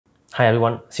Hi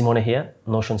everyone, Simone here,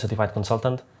 Notion certified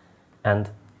consultant. And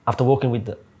after working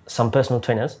with some personal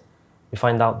trainers, we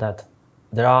find out that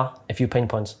there are a few pain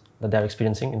points that they're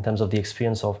experiencing in terms of the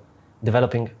experience of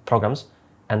developing programs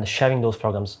and sharing those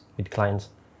programs with clients.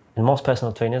 And most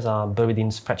personal trainers are buried in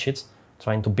spreadsheets,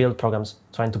 trying to build programs,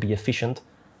 trying to be efficient,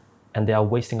 and they are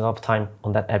wasting a lot of time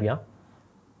on that area.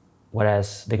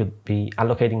 Whereas they could be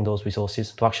allocating those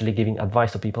resources to actually giving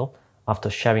advice to people after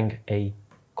sharing a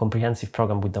comprehensive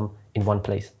program with them in one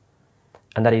place.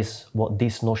 And that is what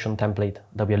this Notion template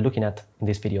that we are looking at in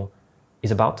this video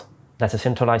is about. That's a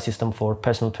centralized system for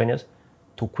personal trainers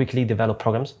to quickly develop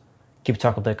programs, keep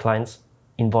track of their clients'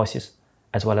 invoices,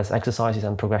 as well as exercises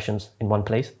and progressions in one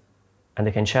place. And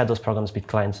they can share those programs with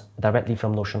clients directly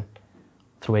from Notion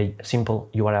through a simple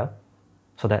URL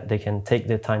so that they can take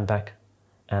their time back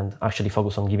and actually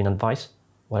focus on giving advice,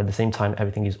 while at the same time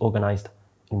everything is organized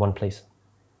in one place.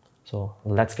 So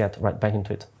let's get right back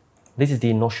into it. This is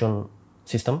the Notion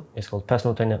system. It's called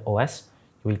Personal Trainer OS.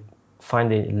 You will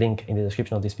find a link in the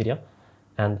description of this video.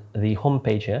 And the home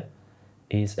page here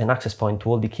is an access point to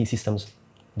all the key systems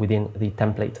within the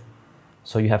template.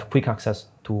 So you have quick access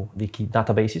to the key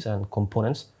databases and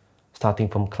components, starting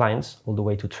from clients all the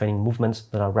way to training movements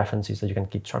that are references that you can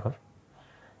keep track of.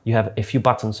 You have a few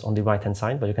buttons on the right-hand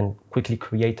side, but you can quickly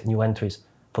create new entries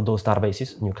for those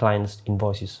databases, new clients,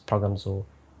 invoices, programs, or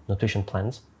nutrition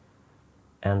plans.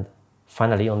 And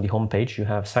finally, on the home page, you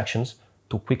have sections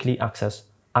to quickly access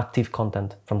active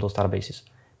content from those databases,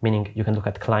 meaning you can look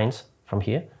at clients from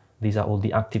here. These are all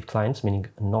the active clients, meaning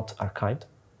not archived.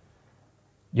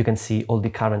 You can see all the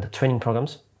current training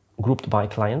programs grouped by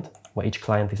client, where each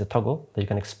client is a toggle that you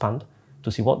can expand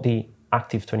to see what the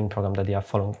active training program that they are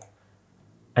following.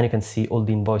 And you can see all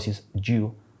the invoices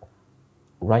due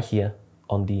right here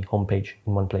on the home page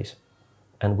in one place.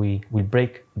 And we will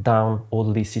break down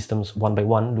all these systems one by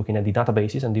one, looking at the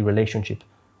databases and the relationship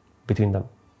between them.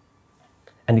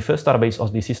 And the first database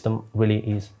of the system really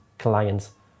is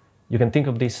clients. You can think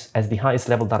of this as the highest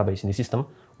level database in the system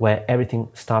where everything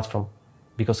starts from,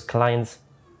 because clients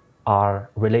are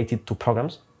related to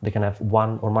programs. They can have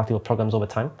one or multiple programs over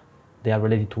time. They are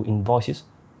related to invoices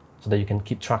so that you can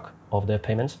keep track of their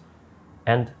payments.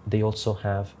 And they also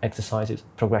have exercises,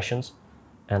 progressions,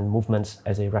 and movements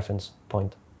as a reference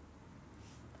point.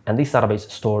 And this database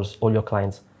stores all your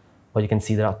clients. But you can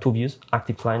see there are two views,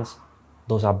 active clients.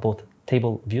 Those are both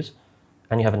table views.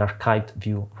 And you have an archived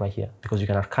view right here, because you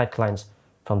can archive clients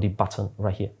from the button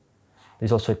right here.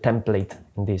 There's also a template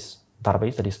in this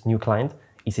database that is new client.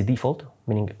 It's a default,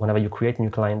 meaning whenever you create a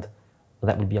new client,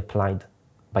 that will be applied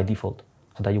by default,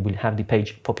 so that you will have the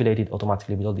page populated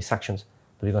automatically with all the sections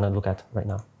that we're going to look at right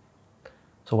now.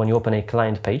 So when you open a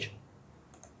client page,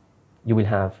 you will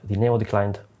have the name of the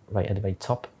client right at the very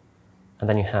top. And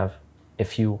then you have a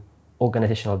few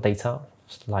organizational data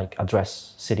like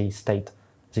address, city, state,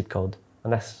 zip code.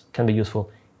 And that can be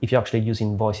useful if you actually use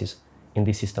invoices in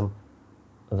this system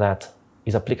that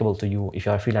is applicable to you. If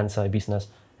you're a freelancer, a business,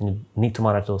 and you need to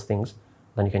manage those things,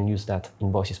 then you can use that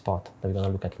invoices part that we're going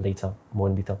to look at later more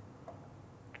in detail.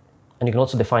 And you can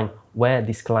also define where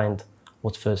this client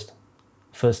was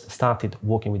first started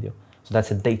working with you. So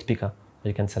that's a date picker.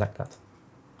 You can select that.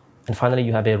 And finally,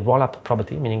 you have a roll-up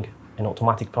property, meaning an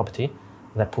automatic property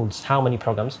that pulls how many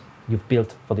programs you've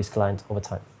built for this client over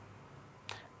time.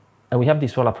 And we have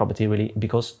this roll-up property really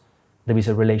because there is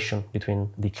a relation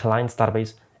between the client's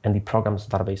database and the programs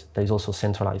database that is also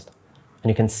centralized.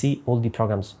 And you can see all the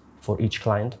programs for each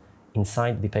client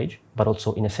inside the page, but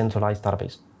also in a centralized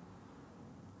database.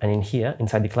 And in here,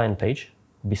 inside the client page,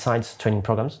 besides training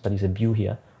programs, there is a view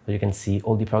here where you can see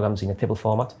all the programs in a table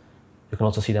format. You can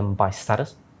also see them by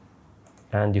status,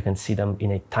 and you can see them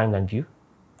in a timeline view.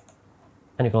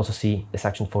 And you can also see the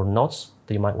section for notes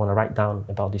that you might want to write down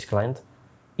about this client,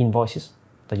 invoices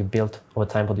that you built over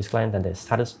time for this client, and the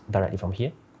status directly from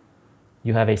here.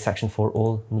 You have a section for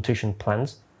all nutrition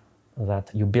plans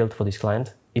that you built for this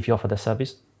client. If you offer the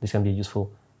service, this can be a useful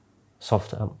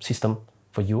system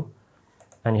for you.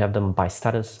 And you have them by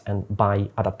status and by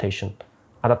adaptation.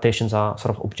 Adaptations are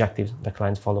sort of objectives that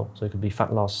clients follow. So it could be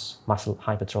fat loss, muscle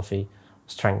hypertrophy,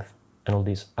 strength, and all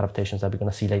these adaptations that we're going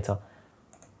to see later.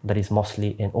 That is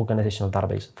mostly an organizational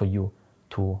database for you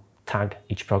to tag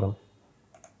each program.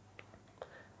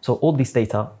 So all this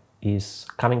data is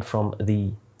coming from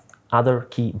the other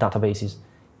key databases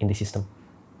in the system.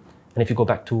 And if you go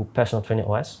back to Personal Trainer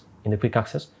OS, in the quick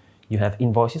access, you have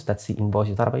invoices. That's the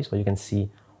invoices database where you can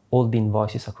see all the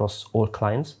invoices across all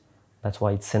clients. That's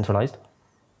why it's centralized.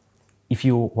 If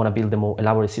you want to build a more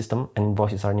elaborate system, and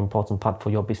invoices are an important part for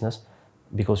your business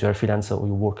because you're a freelancer or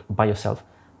you work by yourself,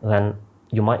 then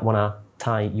you might want to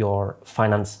tie your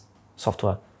finance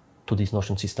software to this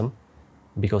Notion system,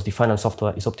 because the finance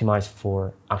software is optimized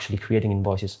for actually creating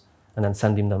invoices and then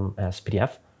sending them as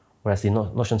PDF, whereas the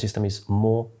Notion system is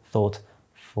more thought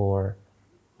for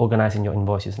organizing your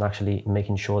invoices and actually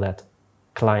making sure that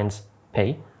clients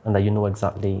pay and that you know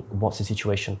exactly what's the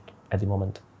situation at the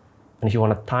moment. And if you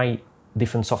want to tie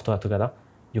different software together,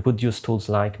 you could use tools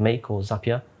like Make or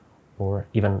Zapier, or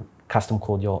even custom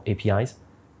code your APIs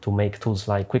to make tools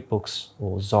like QuickBooks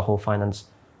or Zoho Finance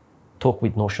talk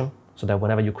with Notion, so that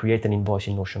whenever you create an invoice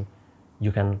in Notion,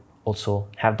 you can also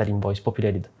have that invoice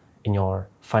populated in your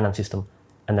finance system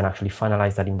and then actually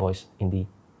finalize that invoice in the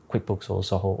QuickBooks or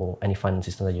Zoho or any finance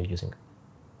system that you're using.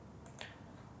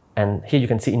 And here you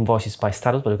can see invoices by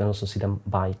status, but you can also see them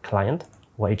by client,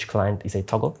 where each client is a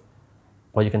toggle.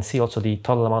 Or you can see also the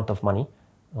total amount of money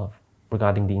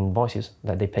regarding the invoices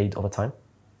that they paid over time.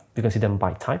 You can see them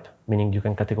by type, meaning you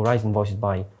can categorize invoices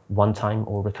by one time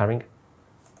or recurring,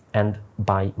 and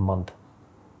by month.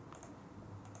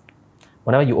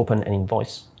 Whenever you open an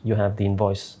invoice, you have the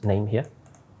invoice name here,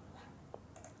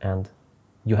 and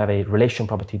you have a relation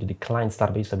property to the client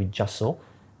database that we just saw,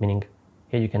 meaning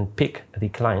here you can pick the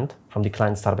client from the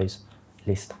client database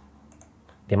list.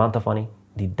 The amount of money,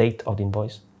 the date of the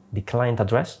invoice, the client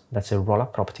address, that's a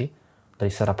rollup property that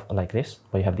is set up like this,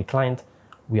 where you have the client,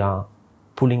 we are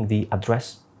pulling the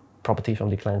address property from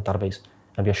the client database,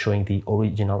 and we are showing the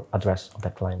original address of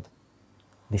that client.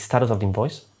 The status of the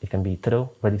invoice, it can be true,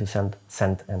 ready to send,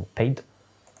 sent, and paid.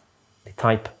 The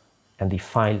type and the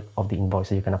file of the invoice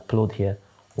that you can upload here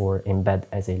or embed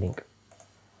as a link.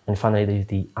 And finally, there is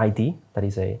the ID. That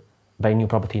is a very new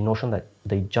property in Notion that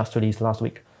they just released last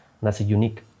week. And that's a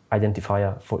unique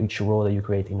identifier for each row that you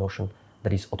create in Notion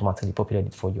that is automatically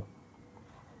populated for you.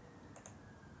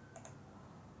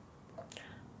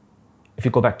 If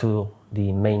you go back to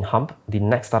the main hub, the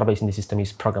next database in the system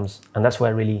is programs. And that's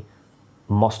where really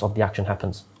most of the action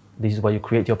happens. This is where you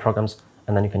create your programs,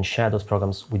 and then you can share those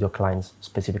programs with your clients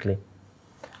specifically.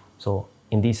 So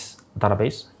in this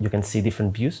database, you can see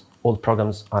different views. All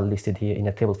programs are listed here in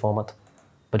a table format,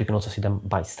 but you can also see them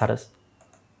by status,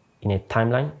 in a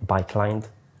timeline, by client,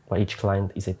 where each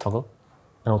client is a toggle,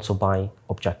 and also by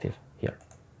objective here.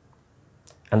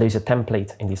 And there is a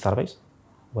template in this database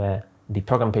where the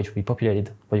program page will be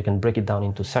populated, where you can break it down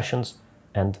into sessions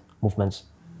and movements.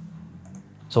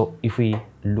 So if we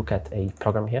look at a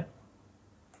program here,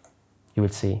 you will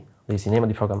see there is the name of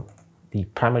the program, the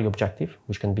primary objective,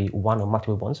 which can be one or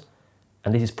multiple ones.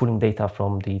 And this is pulling data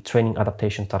from the training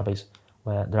adaptation database,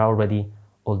 where there are already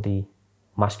all the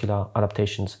muscular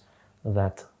adaptations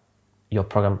that your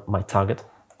program might target.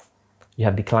 You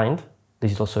have the client.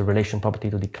 This is also a relation property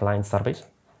to the client database.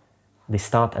 The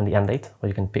start and the end date, where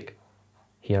you can pick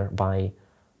here by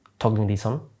toggling this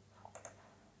on.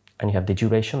 And you have the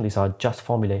duration. These are just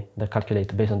formulae that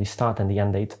calculate based on the start and the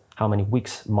end date, how many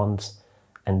weeks, months,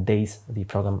 and days the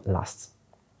program lasts.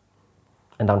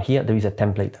 And down here, there is a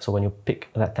template. So when you pick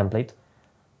that template,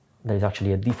 there is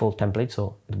actually a default template.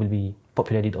 So it will be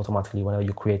populated automatically whenever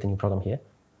you create a new program here.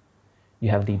 You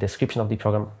have the description of the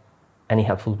program, any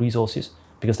helpful resources,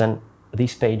 because then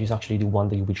this page is actually the one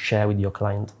that you will share with your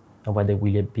client and where they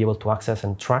will be able to access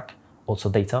and track also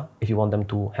data if you want them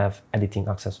to have editing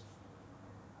access.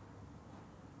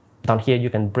 Down here, you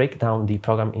can break down the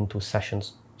program into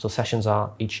sessions. So sessions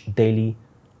are each daily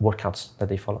workouts that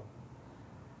they follow.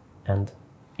 And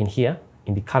in here,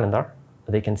 in the calendar,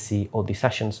 they can see all the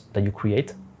sessions that you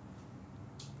create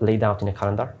laid out in a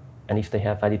calendar. And if they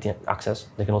have editing access,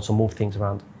 they can also move things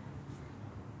around.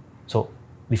 So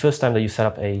the first time that you set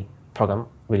up a program,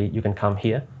 really, you can come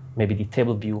here. Maybe the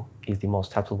table view is the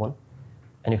most helpful one.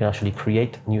 And you can actually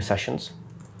create new sessions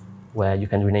where you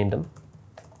can rename them.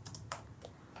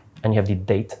 And you have the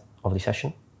date of the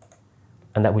session.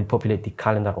 And that will populate the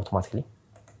calendar automatically.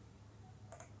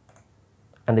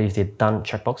 And there is the done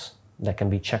checkbox that can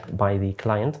be checked by the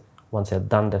client once they've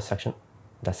done that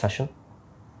session.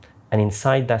 And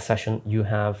inside that session, you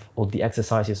have all the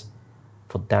exercises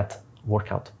for that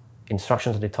workout.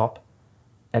 Instructions at the top,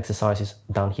 exercises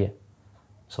down here.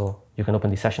 So you can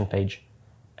open the session page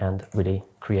and really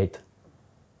create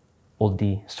all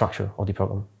the structure of the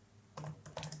program.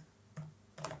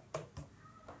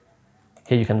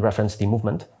 Here you can reference the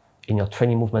movement. In your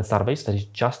training movements database, that is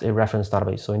just a reference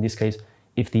database. So in this case,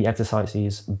 if the exercise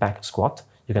is back squat,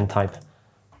 you can type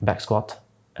back squat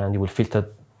and you will filter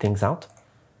things out.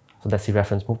 So that's the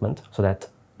reference movement, so that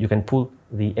you can pull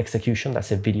the execution.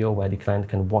 That's a video where the client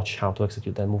can watch how to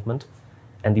execute that movement,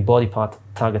 and the body part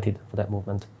targeted for that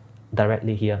movement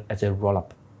directly here as a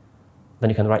roll-up.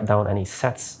 Then you can write down any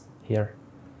sets here.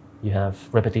 You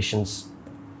have repetitions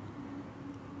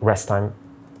rest time,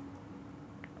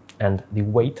 and the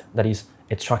weight, that is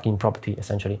a tracking property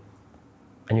essentially.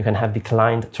 And you can have the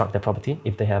client track their property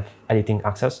if they have editing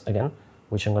access again,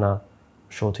 which I'm gonna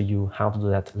show to you how to do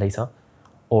that later.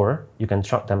 Or you can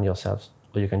track them yourselves,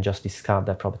 or you can just discard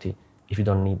that property if you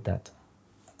don't need that.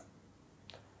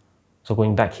 So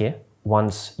going back here,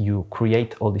 once you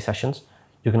create all the sessions,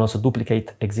 you can also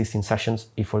duplicate existing sessions.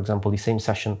 If, for example, the same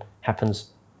session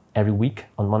happens every week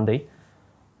on Monday,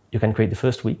 you can create the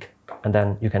first week, and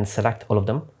then you can select all of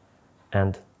them.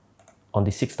 And on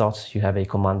the 6 dots, you have a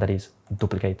command that is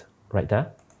duplicate right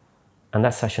there. And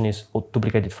that session is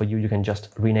duplicated for you. You can just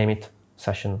rename it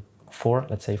session 4,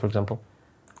 let's say, for example.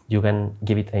 You can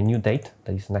give it a new date,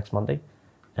 that is next Monday,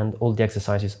 and all the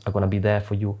exercises are going to be there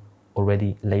for you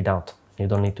already laid out. You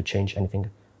don't need to change anything,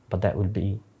 but that will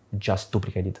be just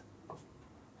duplicated.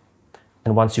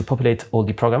 And once you populate all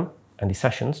the program and the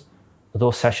sessions,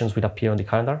 those sessions will appear on the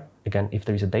calendar, again, if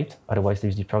there is a date. Otherwise, there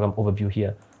is the program overview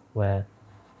here, where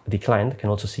the client can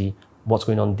also see what's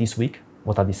going on this week,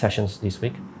 what are the sessions this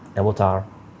week, and what are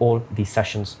all the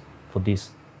sessions for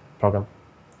this program.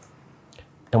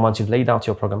 And once you've laid out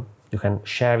your program, you can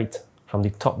share it from the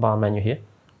top bar menu here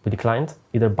with the client,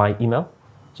 either by email.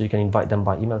 So you can invite them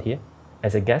by email here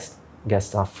as a guest.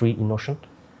 Guests are free in Notion.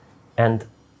 And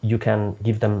you can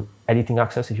give them editing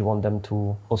access if you want them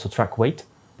to also track weight.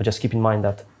 But just keep in mind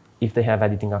that if they have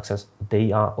editing access,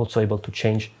 they are also able to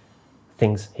change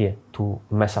things here to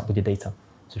mess up with the data.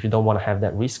 So if you don't want to have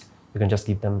that risk, you can just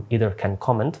give them either can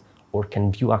comment or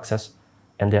can view access,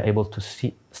 and they're able to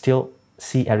still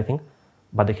see everything,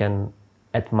 but they can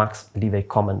at max leave a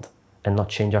comment and not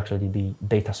change actually the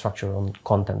data structure on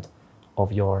content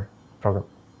of your program.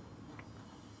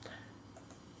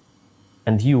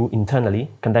 And you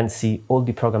internally can then see all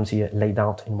the programs here laid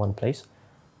out in one place.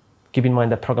 Keep in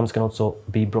mind that programs can also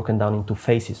be broken down into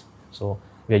phases. So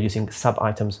we are using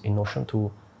sub-items in Notion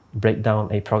to break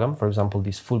down a program. For example,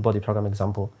 this full body program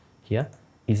example here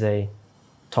is a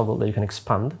toggle that you can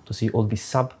expand to see all the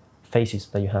sub-phases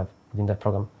that you have within that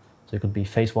program. So it could be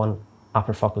phase 1,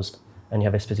 upper focused, and you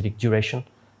have a specific duration,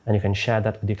 and you can share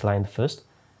that with the client first,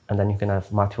 and then you can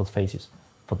have multiple phases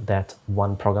for that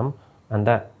one program, and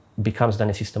that becomes then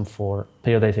a system for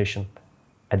periodization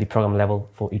at the program level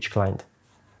for each client.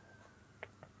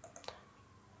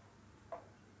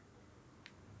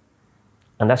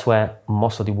 And that's where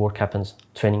most of the work happens,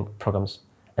 training programs.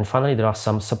 And finally, there are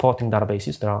some supporting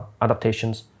databases. There are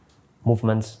adaptations,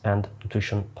 movements, and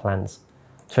nutrition plans.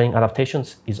 Training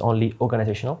adaptations is only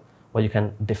organizational, where you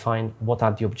can define what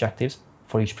are the objectives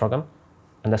for each program,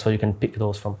 and that's where you can pick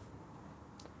those from.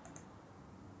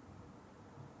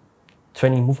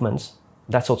 Training movements,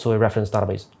 that's also a reference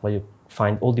database, where you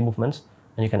find all the movements,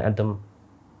 and you can add them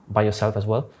by yourself as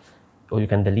well, or you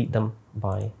can delete them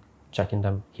by checking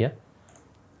them here.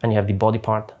 And you have the body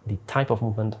part, the type of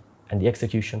movement, and the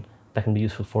execution that can be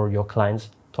useful for your clients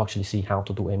to actually see how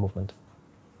to do a movement.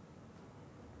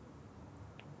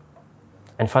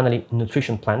 And finally,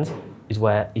 nutrition plans is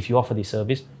where if you offer this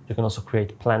service, you can also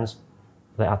create plans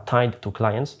that are tied to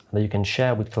clients that you can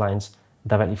share with clients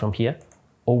directly from here,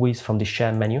 always from the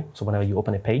share menu. So whenever you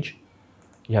open a page,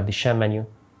 you have the share menu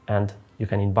and you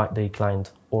can invite the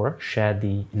client or share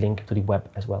the link to the web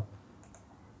as well.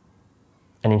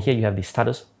 And in here you have the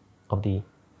status of the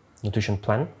nutrition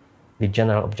plan, the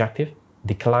general objective,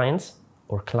 the clients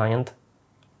or client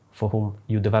for whom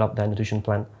you develop that nutrition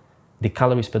plan, the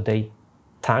calories per day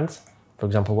tags, for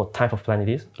example, what type of plan it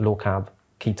is, low carb,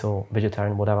 keto,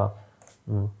 vegetarian, whatever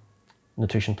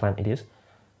nutrition plan it is,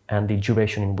 and the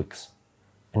duration in weeks.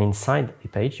 And inside the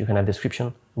page, you can have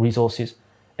description, resources,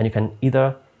 and you can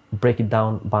either break it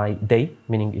down by day,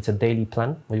 meaning it's a daily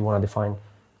plan where you want to define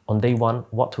on day 1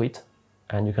 what to eat,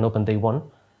 and you can open day 1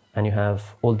 and you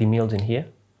have all the meals in here,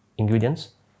 ingredients,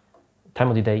 time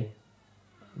of the day,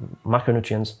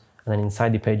 macronutrients, and then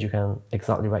inside the page you can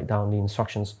exactly write down the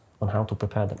instructions on how to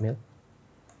prepare that meal.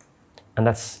 And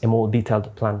that's a more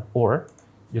detailed plan. Or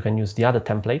you can use the other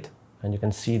template, and you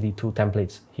can see the 2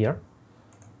 templates here,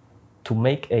 to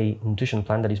make a nutrition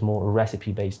plan that is more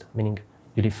recipe based, meaning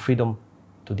you leave freedom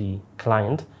to the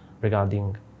client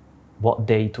regarding what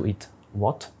day to eat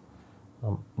what,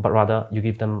 but rather you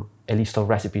give them a list of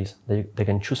recipes that they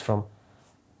can choose from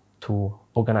to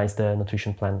organize their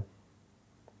nutrition plan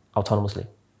autonomously.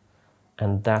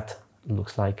 And that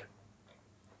looks like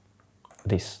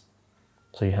this.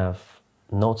 So you have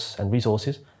notes and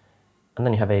resources, and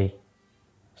then you have a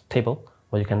table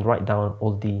where you can write down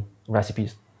all the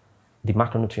recipes, the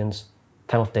macronutrients,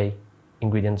 time of day,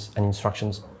 ingredients, and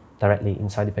instructions directly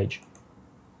inside the page.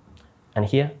 And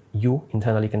here you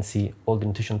internally can see all the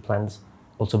nutrition plans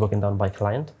also broken down by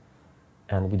client.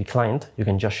 And with the client, you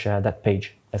can just share that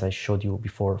page as I showed you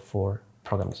before for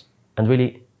programs. And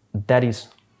really, that is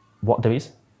what there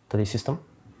is to this system.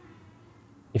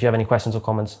 If you have any questions or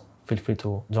comments, feel free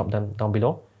to drop them down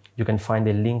below. You can find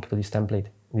a link to this template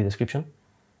in the description.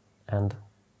 And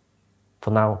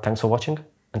for now, thanks for watching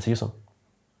and see you soon.